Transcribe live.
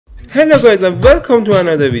Hello guys and welcome to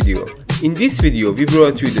another video. In this video we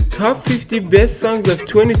brought you the top 50 best songs of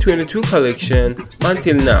 2022 collection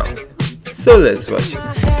until now. So let's watch it.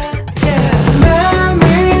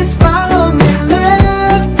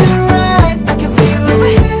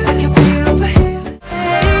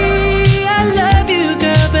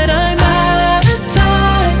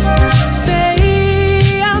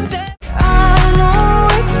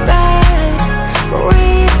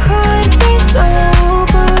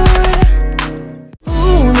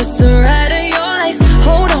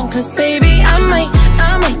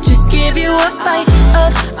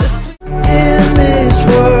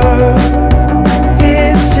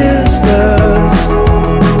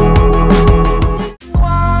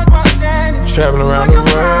 Traveling around the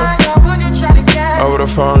world, over the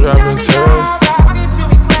phone dropping tears.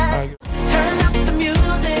 Turn up the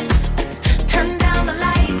music, turn down the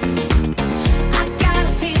lights. I got a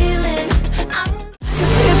feeling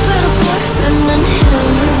you put a poison on him.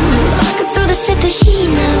 I could do the shit that he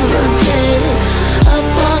never did.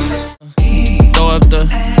 Up on the throw up the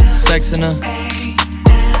sex in her.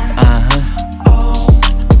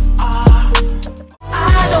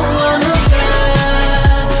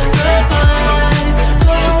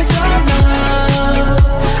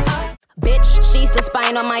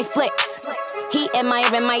 On my flicks, he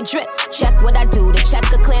admiring my drip. Check what I do, the check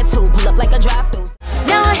a clear too. Pull up like a drive-thru.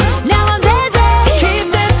 Now I'm dancing.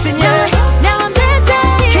 Keep dancing, yeah. Now I'm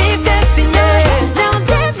dancing. Keep dancing, yeah. Now I'm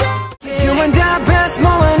dancing. You and I, best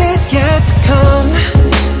moment is yet to come.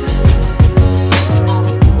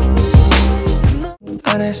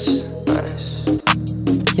 Honest,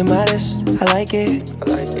 you're modest. I like it.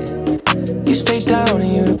 You stay down and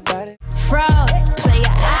you the body. Fraud, player,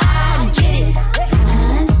 I get it.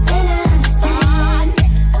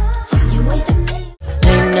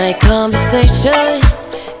 night conversations,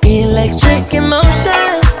 electric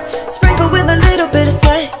emotions, sprinkled with a little bit of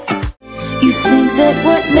sex. You think that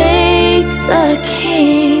what makes a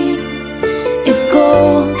king is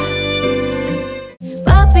gold.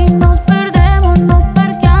 Papi, nos perdemos, nos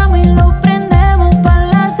parqueamos y lo prendemos pa'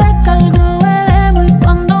 la seca, algo bebemos y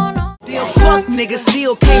cuando no. Damn, fuck nigga,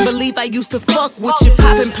 still can't believe I used to fuck with you.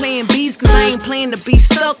 Poppin' playing beats cause I ain't playing to be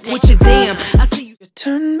stuck with you. Damn, I see you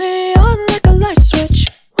turn me on like a light switch.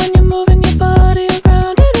 When you're moving your body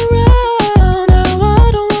around and around. Now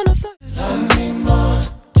I don't wanna fuck. Love me more,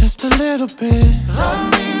 just a little bit. Love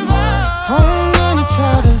me more, I'm gonna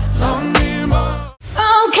try to love me more.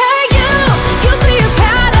 Okay, you see a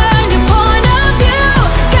pattern, your point of view.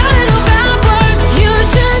 Got it all backwards, you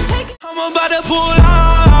should take it. I'm about to pull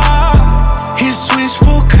out his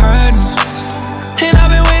switchboard curtain, and I've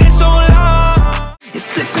been waiting so long. It's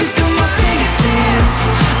slipping through my fingertips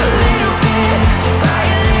a little bit.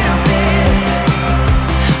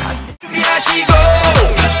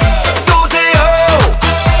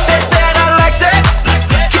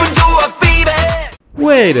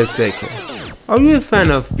 Wait a second. Are you a fan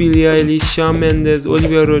of Billie Eilish, Shawn Mendes,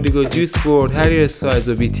 Olivia Rodrigo, Juice WRLD, Harry Styles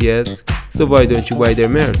or BTS? So why don't you buy their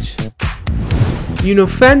merch? You know,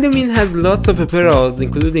 Fandomion has lots of apparels,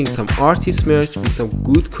 including some artist merch with some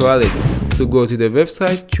good qualities. So go to their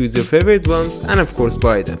website, choose your favorite ones, and of course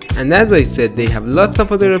buy them. And as I said, they have lots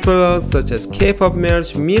of other apparels such as K-pop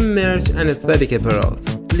merch, meme merch, and athletic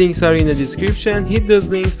apparels. Links are in the description. Hit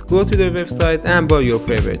those links, go to their website, and buy your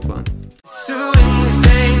favorite ones.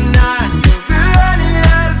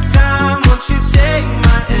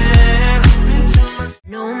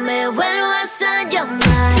 No me vuelvas a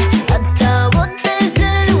llamar, hasta bote el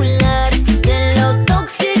celular de lo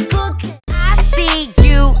tóxico que. I see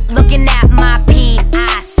you looking at my PIC.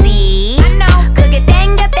 I know. 그게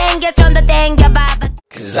땡겨 좀 더 땡겨 봐봐.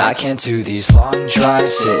 Cause I can't do these long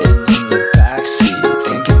drives sitting in the backseat,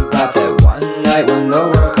 thinking about that one night when the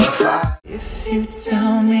world got fire. If you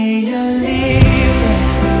tell me you're leaving,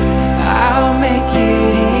 I'll make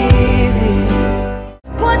it easy.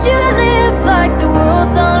 Want you to live like the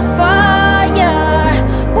world's on fire.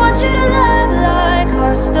 Want you to love like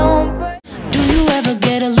hearts don't break. Do you ever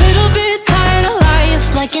get a little bit tired of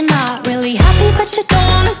life? Like you're not really happy but you don't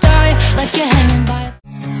wanna die. Like you're hanging by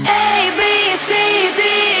A, B, C, D,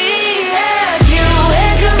 E, F. You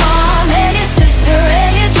and your mom and your sister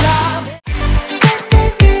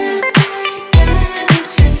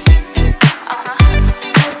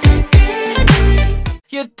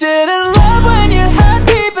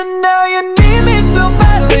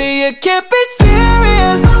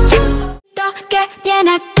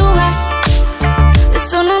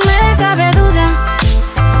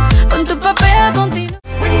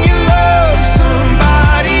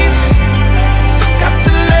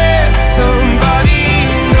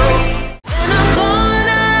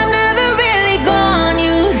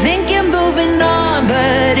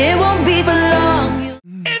but it won't be for long.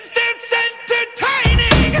 Is this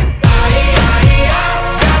entertaining?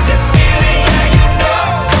 Got this feeling, yeah, you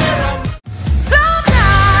know.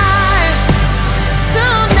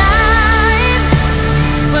 Tonight,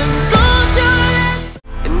 but don't you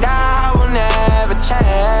And I will never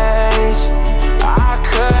change. I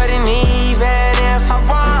couldn't even if I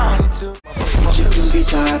wanted to. You can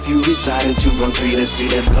reside if you reside in 213 to see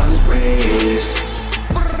that blunt race.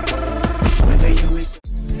 Whether you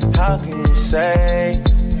How can you say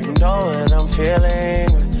you know what I'm feeling?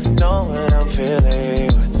 Know what I'm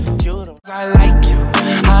feeling? You don't. I like you,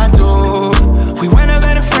 I do. We went up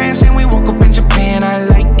better friends and we woke up in Japan. I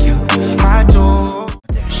like you, I do.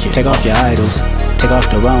 Take off your idols, take off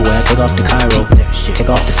the runway, take off the Cairo, take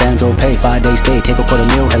off the Sandro pay, 5 days stay, take a quarter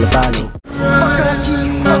meal, hella follow.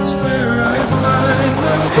 That's where I find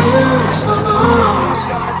my hopes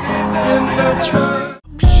and I try.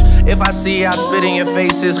 If I see I spit in your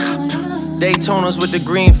faces, Daytonas with the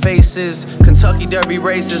green faces, Kentucky Derby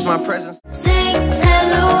races, my presence. sing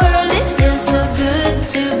hello world? It feels so good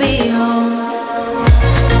to be home.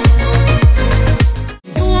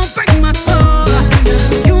 You won't break my soul.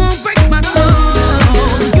 You won't break my soul.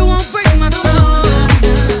 You won't break my soul.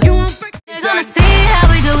 You won't break. They're gonna see how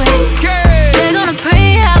we do it. They're gonna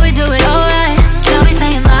pray how we do it. Alright, they'll be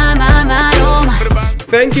saying my, oh my.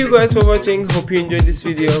 Thank you guys for watching. Hope you enjoyed this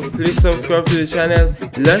video. Please subscribe to the channel,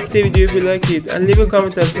 like the video if you like it, and leave a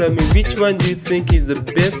comment and tell me which one do you think is the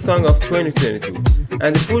best song of 2022.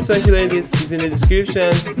 And the full song playlist is in the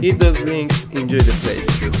description. Hit those links. Enjoy the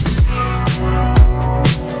playlist.